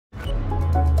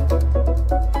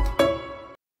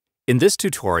In this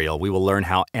tutorial, we will learn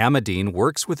how Amadine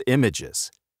works with images.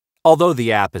 Although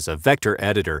the app is a vector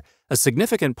editor, a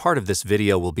significant part of this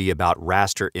video will be about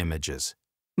raster images.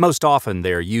 Most often,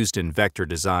 they are used in vector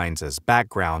designs as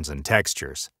backgrounds and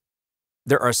textures.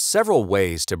 There are several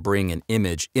ways to bring an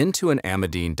image into an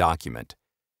Amadine document.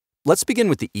 Let's begin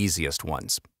with the easiest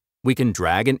ones. We can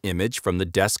drag an image from the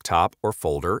desktop or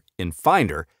folder in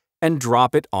Finder and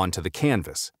drop it onto the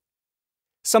canvas.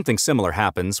 Something similar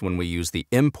happens when we use the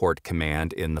import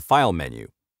command in the File menu.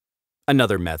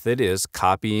 Another method is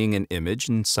copying an image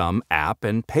in some app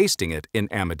and pasting it in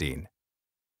Amadine.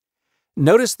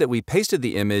 Notice that we pasted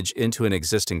the image into an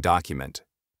existing document,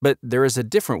 but there is a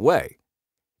different way.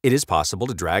 It is possible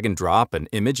to drag and drop an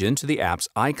image into the app's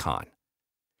icon.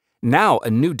 Now a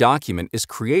new document is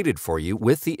created for you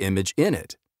with the image in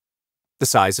it. The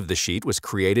size of the sheet was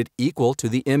created equal to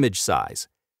the image size.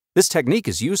 This technique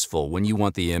is useful when you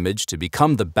want the image to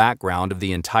become the background of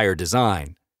the entire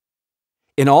design.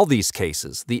 In all these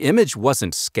cases, the image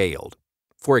wasn't scaled.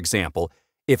 For example,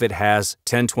 if it has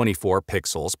 1024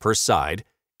 pixels per side,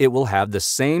 it will have the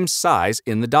same size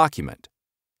in the document.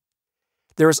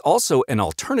 There is also an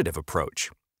alternative approach.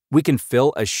 We can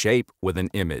fill a shape with an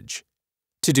image.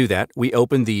 To do that, we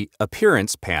open the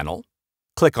Appearance panel,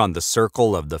 click on the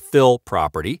circle of the Fill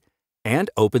property, and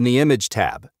open the Image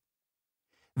tab.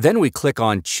 Then we click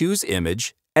on Choose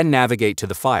Image and navigate to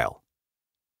the file.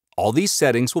 All these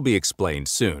settings will be explained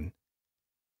soon.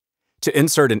 To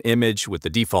insert an image with the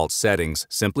default settings,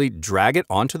 simply drag it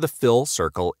onto the Fill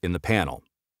circle in the panel.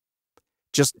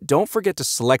 Just don't forget to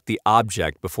select the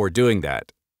object before doing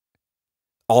that.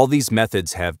 All these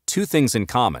methods have two things in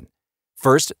common.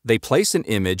 First, they place an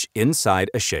image inside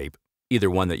a shape, either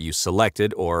one that you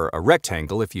selected or a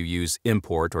rectangle if you use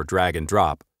import or drag and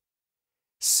drop.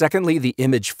 Secondly, the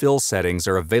image fill settings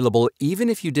are available even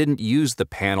if you didn't use the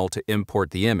panel to import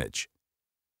the image.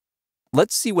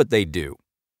 Let's see what they do.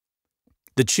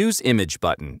 The Choose Image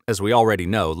button, as we already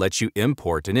know, lets you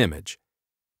import an image.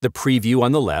 The preview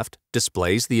on the left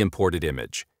displays the imported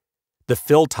image. The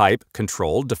Fill Type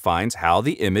control defines how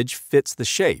the image fits the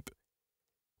shape.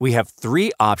 We have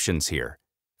three options here: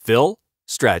 Fill,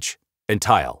 Stretch, and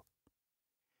Tile.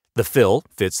 The Fill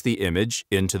fits the image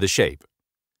into the shape.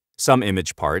 Some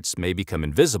image parts may become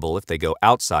invisible if they go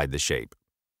outside the shape.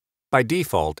 By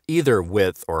default, either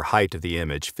width or height of the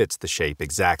image fits the shape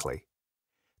exactly.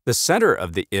 The center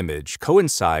of the image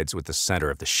coincides with the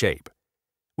center of the shape.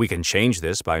 We can change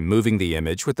this by moving the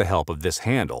image with the help of this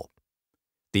handle.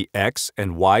 The X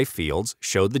and Y fields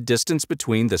show the distance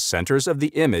between the centers of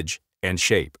the image and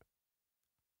shape.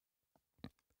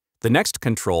 The next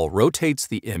control rotates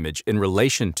the image in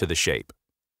relation to the shape.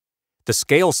 The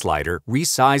Scale slider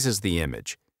resizes the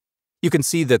image. You can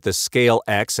see that the Scale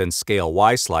X and Scale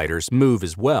Y sliders move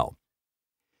as well.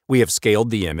 We have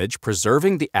scaled the image,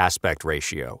 preserving the aspect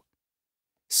ratio.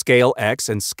 Scale X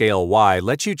and Scale Y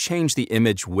let you change the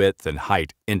image width and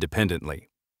height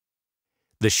independently.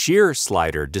 The Shear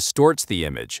slider distorts the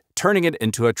image, turning it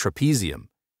into a trapezium.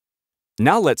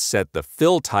 Now let's set the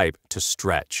Fill type to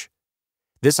Stretch.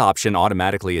 This option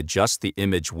automatically adjusts the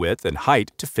image width and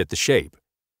height to fit the shape.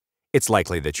 It's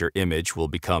likely that your image will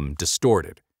become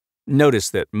distorted. Notice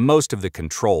that most of the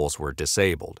controls were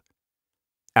disabled.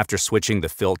 After switching the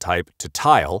Fill type to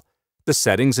Tile, the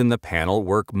settings in the panel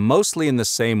work mostly in the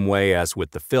same way as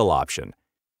with the Fill option.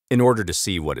 In order to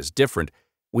see what is different,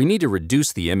 we need to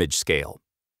reduce the image scale.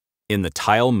 In the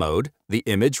Tile mode, the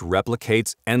image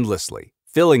replicates endlessly,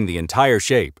 filling the entire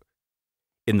shape.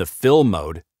 In the Fill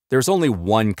mode, there's only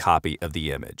one copy of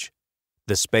the image.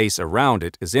 The space around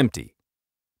it is empty.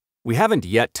 We haven't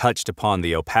yet touched upon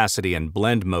the Opacity and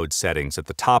Blend mode settings at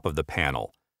the top of the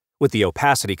panel. With the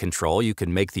Opacity control, you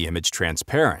can make the image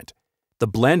transparent. The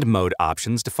Blend mode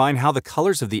options define how the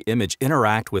colors of the image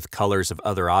interact with colors of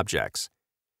other objects.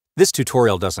 This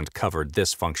tutorial doesn't cover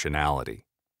this functionality.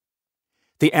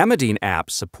 The Amadine app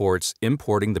supports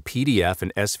importing the PDF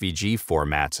and SVG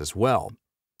formats as well.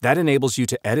 That enables you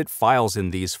to edit files in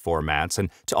these formats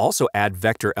and to also add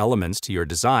vector elements to your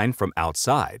design from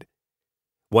outside.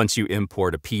 Once you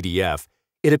import a PDF,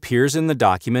 it appears in the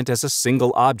document as a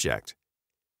single object.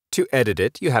 To edit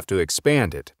it, you have to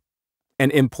expand it.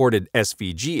 An imported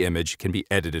SVG image can be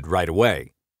edited right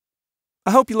away.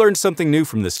 I hope you learned something new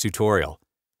from this tutorial.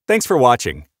 Thanks for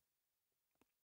watching.